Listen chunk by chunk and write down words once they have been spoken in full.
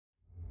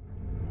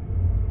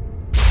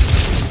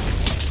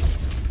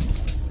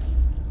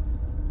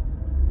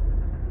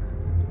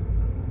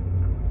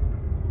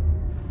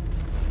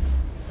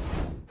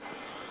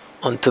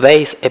On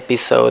today's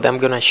episode, I'm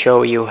gonna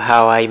show you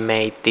how I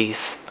made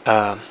this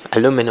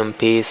aluminum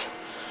piece.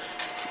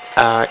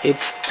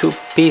 It's two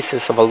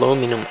pieces of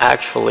aluminum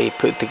actually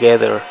put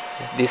together.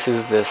 This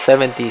is the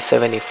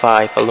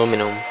 7075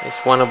 aluminum.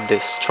 It's one of the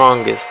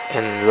strongest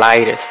and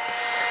lightest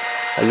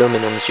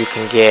aluminums you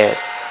can get.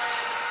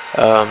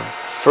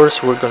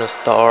 First, we're gonna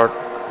start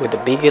with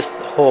the biggest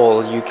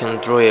hole you can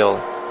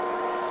drill.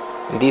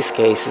 In this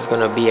case, it's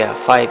gonna be a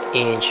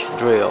 5-inch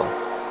drill,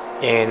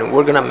 and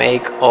we're gonna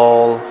make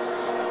all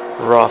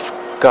rough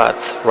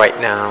cuts right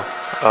now.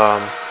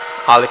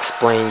 I'll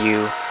explain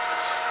you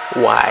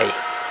why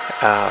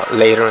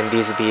later in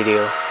this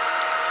video.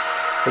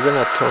 We're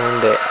gonna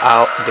turn the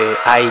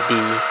ID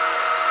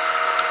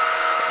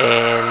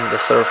and the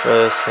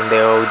surface and the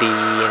OD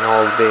and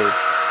all the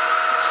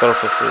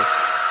surfaces.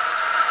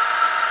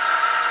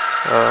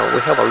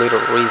 We have a little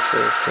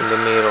recess in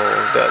the middle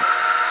that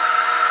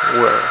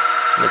we're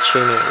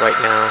machining right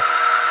now.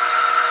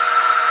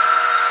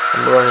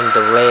 I'm running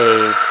the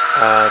lathe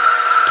at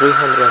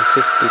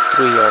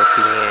 353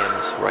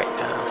 RPMs right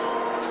now,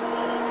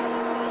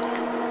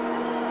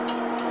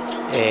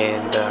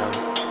 and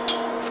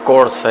of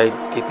course I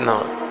did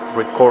not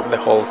record the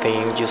whole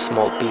thing, just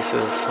small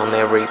pieces on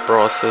every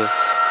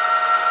process,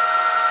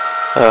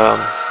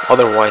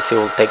 otherwise it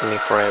will take me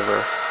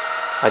forever.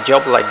 A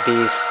job like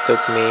this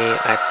took me,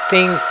 I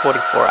think,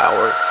 46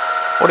 hours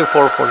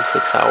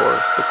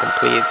to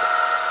complete,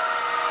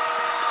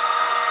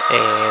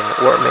 and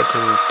we're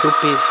making two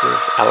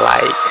pieces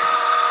alike.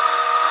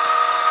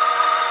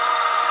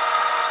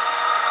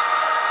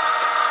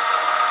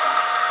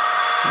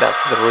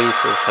 That's the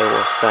recess I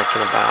was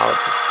talking about.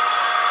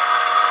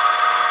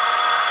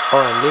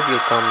 Oh, and leave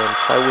your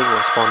comments, I will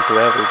respond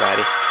to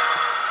everybody.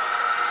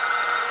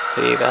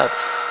 See,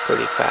 that's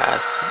pretty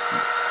fast.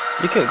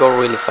 You can go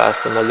really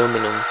fast on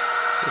aluminum,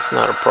 it's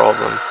not a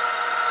problem.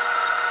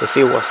 If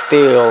it was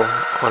steel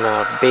on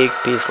a big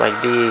piece like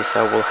this,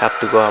 I will have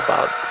to go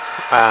about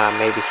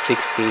maybe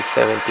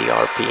 60-70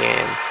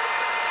 RPM.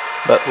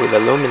 But with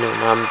aluminum,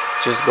 I'm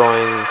just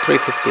going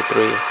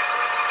 353.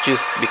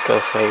 Just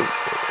because I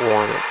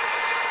want it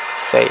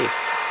safe,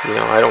 you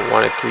know, I don't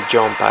want it to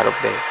jump out of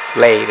the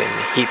lathe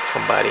and hit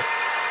somebody.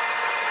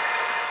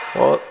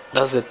 Well,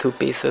 that's the two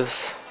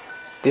pieces.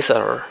 These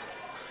are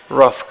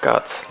rough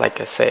cuts,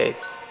 like I said.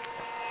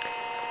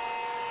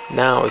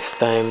 Now it's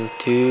time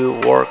to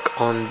work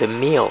on the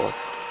mill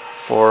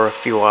for a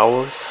few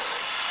hours.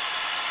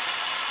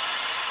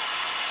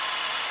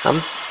 I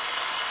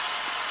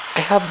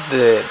have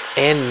the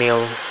end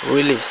mill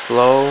really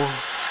slow,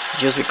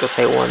 just because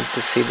I want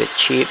to see the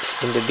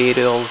chips in the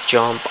detail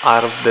jump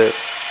out of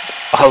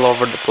all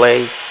over the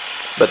place.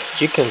 But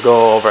you can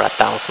go over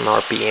 1000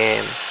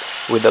 RPM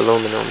with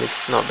aluminum,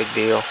 it's no big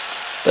deal.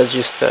 That's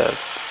just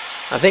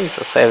I think it's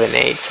a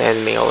 7/8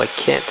 end mill, I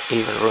can't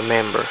even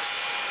remember.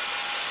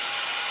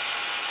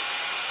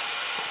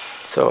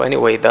 So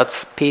anyway,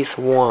 that's piece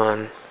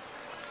one.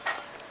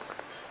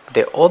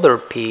 The other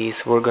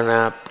piece, we're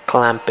gonna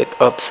clamp it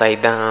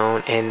upside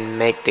down and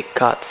make the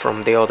cut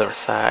from the other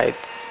side.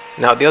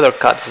 Now the other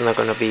cut is not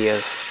going to be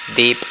as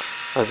deep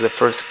as the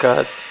first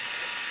cut.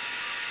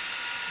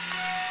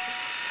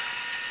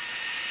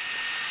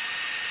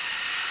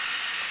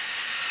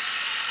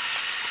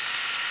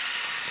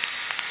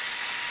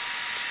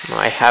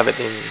 I have it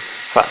in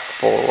fast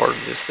forward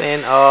just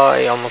then. Oh,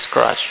 I almost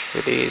crashed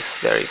with this.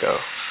 There you go.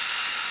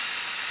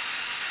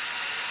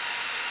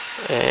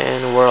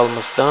 And we're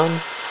almost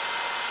done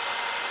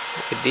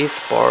with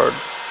this part,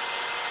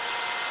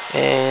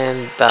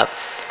 and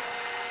that's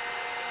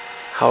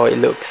how it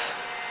looks.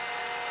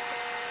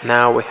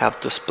 Now we have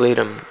to split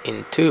them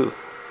in two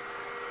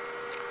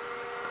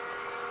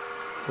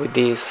with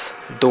this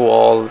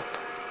dual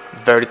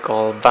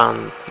vertical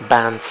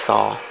band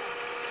saw.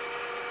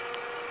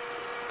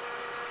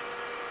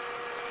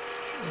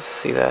 You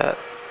see that?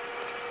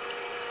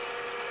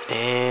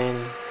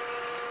 And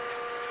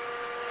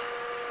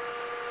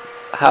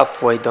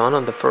halfway done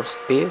on the first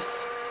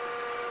piece.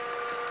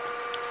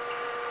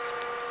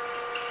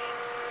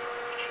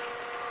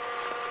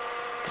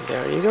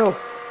 There you go.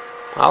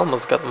 I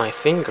almost got my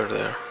finger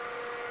there.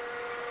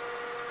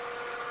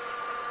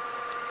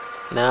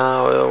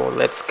 Now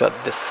let's cut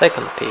the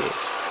second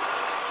piece.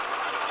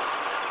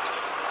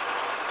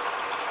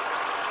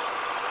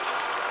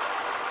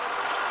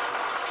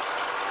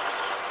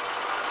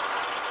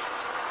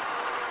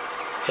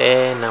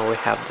 And now we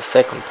have the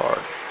second part.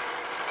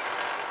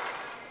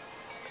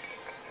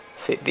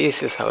 See,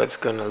 this is how it's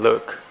gonna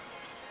look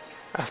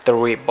after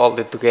we bolt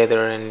it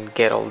together and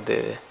get all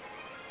the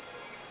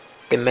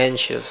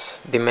dimensions.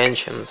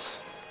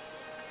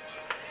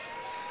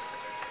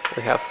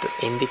 We have to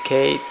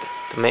indicate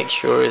to make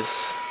sure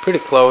it's pretty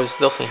close.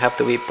 Doesn't have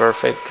to be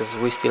perfect because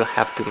we still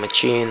have to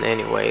machine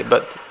anyway,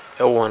 but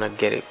I want to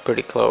get it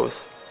pretty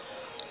close.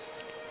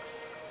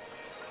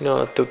 You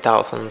know,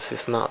 2000s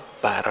is not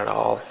bad at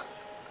all.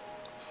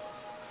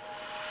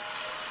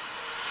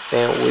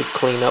 Then we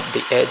clean up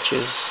the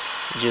edges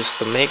just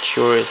to make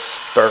sure it's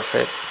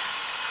perfect.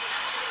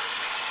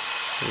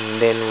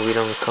 and then we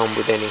don't come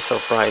with any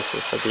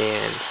surprises at the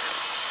end.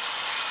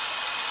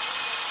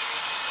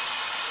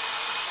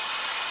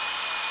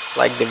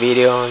 Like the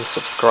video and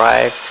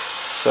subscribe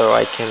so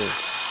I can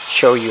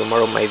show you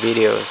more of my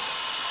videos.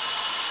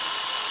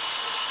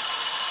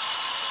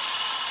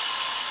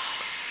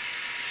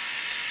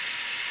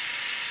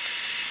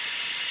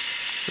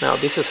 Now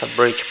this is a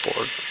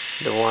Bridgeport,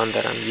 the one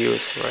that I'm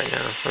using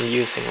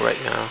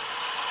right now.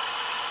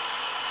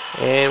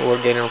 And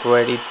we're getting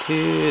ready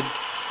to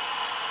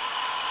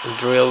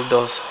drill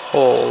those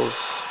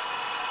holes.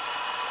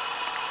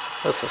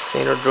 That's a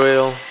center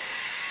drill,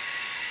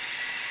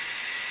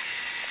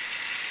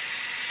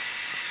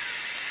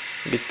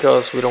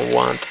 because we don't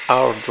want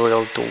our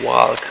drill to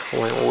walk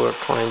when we're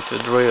trying to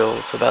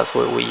drill, so that's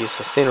why we use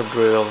a center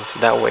drill, so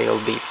that way it'll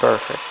be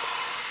perfect.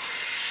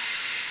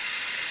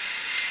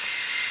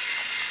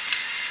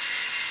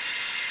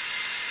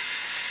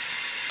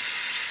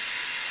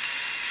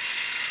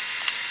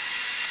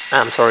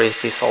 I'm sorry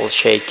if it's all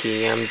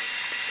shaky. I'm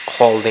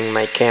holding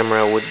my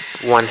camera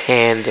with one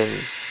hand and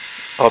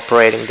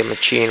operating the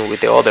machine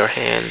with the other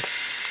hand.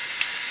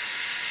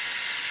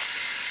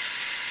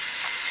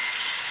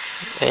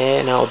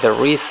 And now the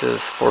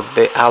recess for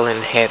the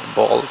Allen head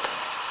bolt.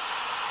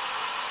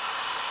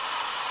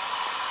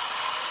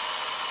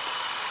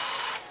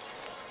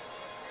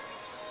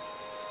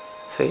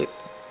 See,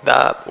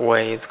 that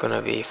way it's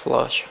gonna be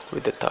flush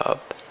with the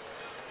top.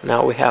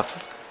 Now we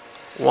have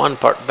one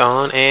part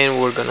done, and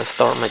we're gonna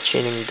start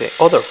machining the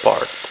other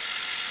part.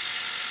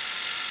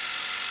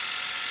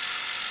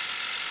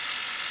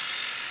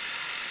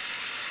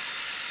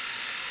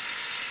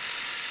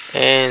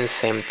 And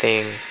same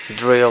thing,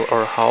 drill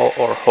or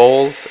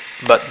holes,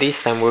 but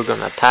this time we're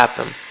gonna tap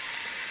them.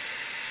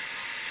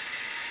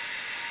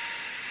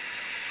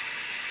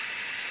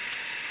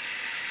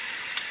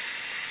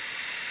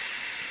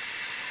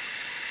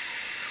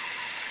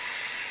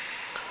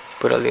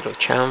 Put a little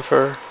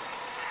chamfer.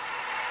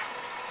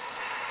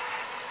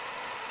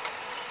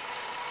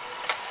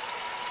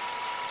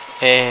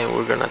 And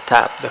we're gonna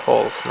tap the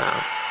holes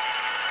now.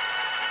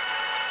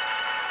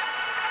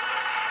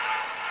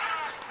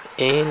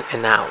 In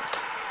and out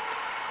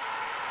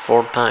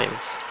 4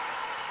 times.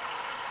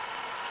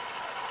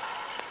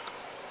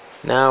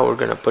 Now we're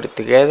gonna put it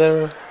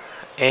together,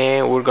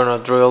 and we're gonna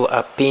drill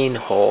a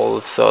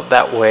pinhole, so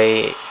that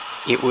way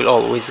it will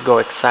always go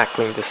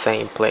exactly in the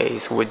same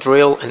place. We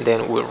drill and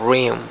then we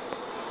rim.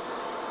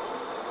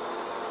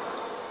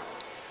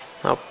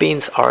 Now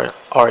pins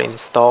are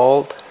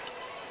installed,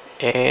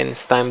 and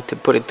it's time to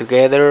put it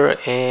together,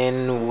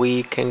 and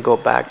we can go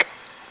back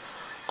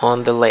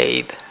on the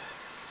lathe.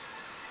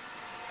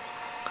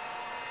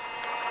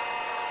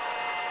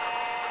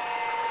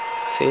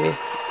 See,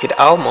 it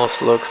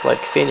almost looks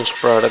like finished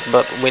product,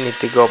 but we need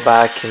to go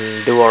back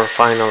and do our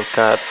final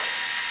cuts.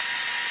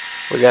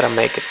 We gotta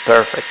make it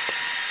perfect.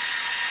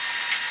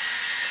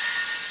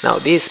 Now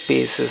this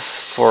piece is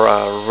for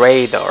a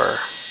radar.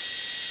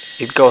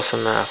 It goes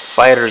on a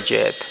fighter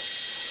jet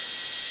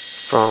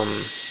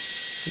from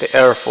the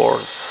Air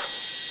Force.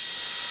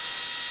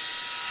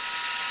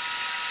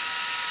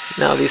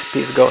 Now this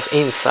piece goes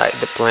inside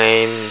the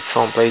plane,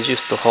 someplace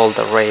just to hold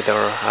the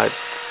radar. I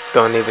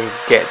don't even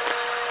get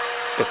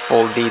the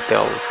full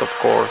details, of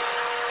course.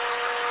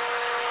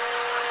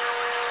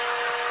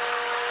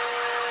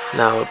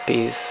 Now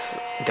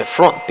the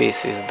front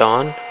piece is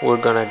done. We're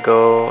gonna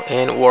go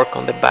and work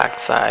on the back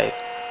side.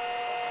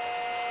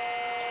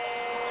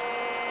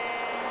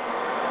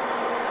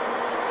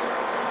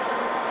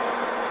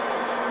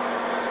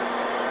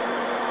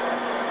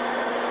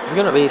 It's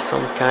gonna be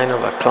some kind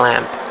of a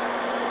clamp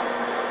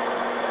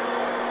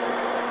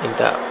in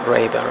that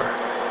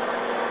radar.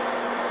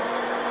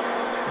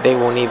 They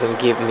won't even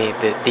give me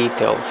the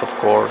details, of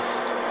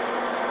course,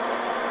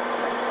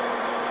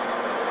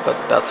 but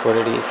that's what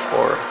it is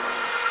for.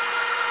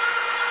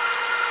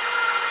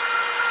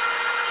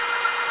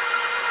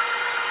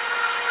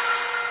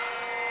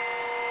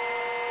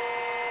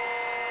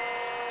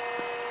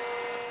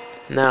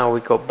 Now we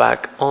go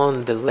back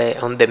on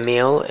the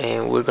mill,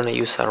 and we're gonna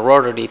use a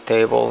rotary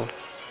table.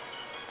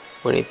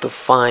 We need to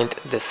find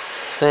the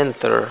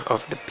center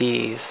of the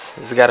piece.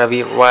 It's gotta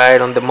be right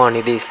on the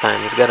money this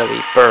time. It's gotta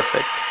be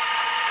perfect.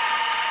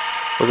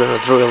 We're gonna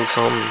drill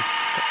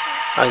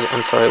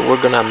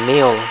we're gonna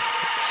mill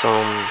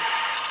some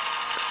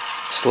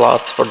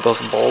slots for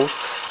those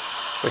bolts.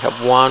 We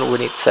have 1, we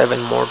need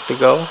 7 more to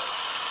go.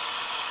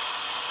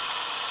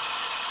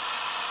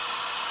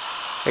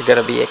 They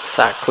gotta be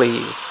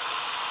exactly,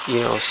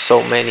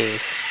 so many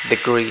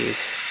degrees.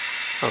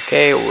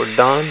 Okay, we're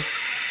done.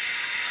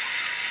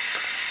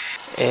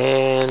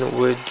 And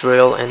we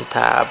drill and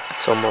tap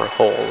some more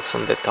holes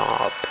on the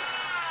top.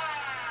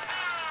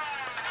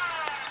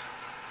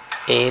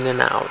 In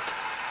and out.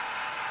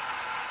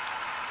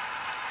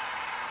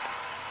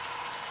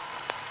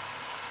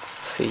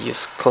 See,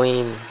 just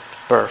clean,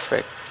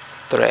 perfect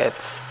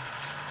threads.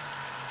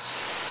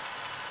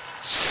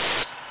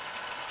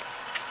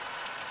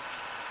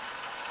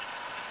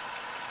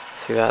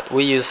 See that?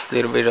 We use a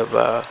little bit of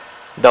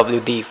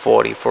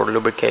WD-40 for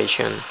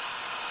lubrication.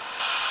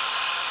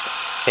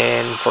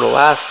 And for the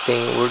last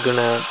thing, we're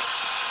gonna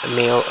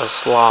nail a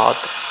slot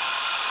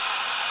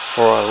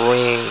for a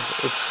ring.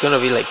 It's gonna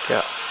be like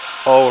a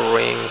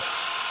O-ring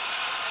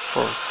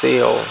for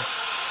seal.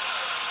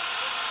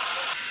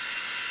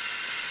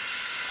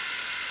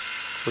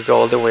 We go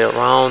all the way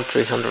around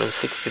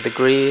 360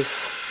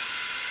 degrees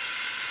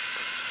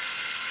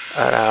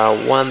at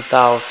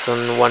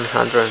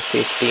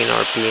 1115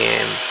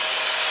 RPM.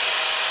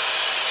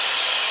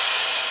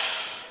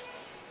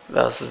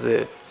 That's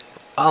the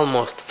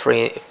almost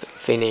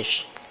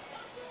finished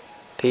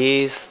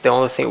piece. The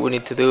only thing we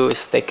need to do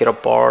is take it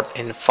apart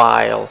and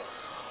file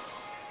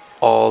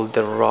all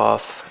the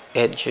rough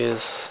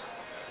edges,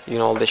 you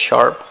know, the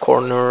sharp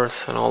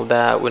corners and all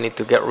that. We need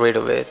to get rid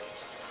of it.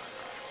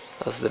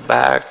 That's the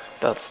back,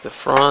 that's the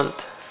front,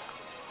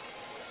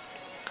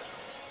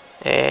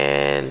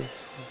 and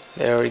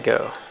there we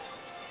go.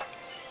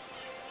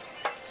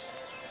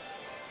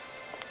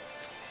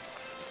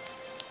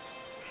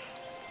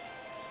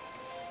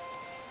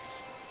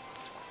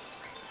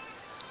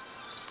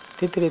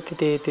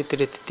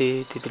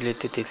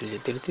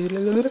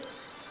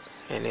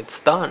 And it's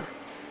done.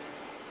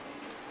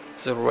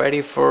 So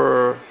ready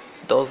for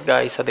those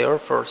guys at the Air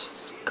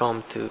Force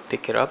come to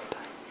pick it up,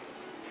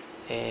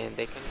 and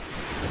they can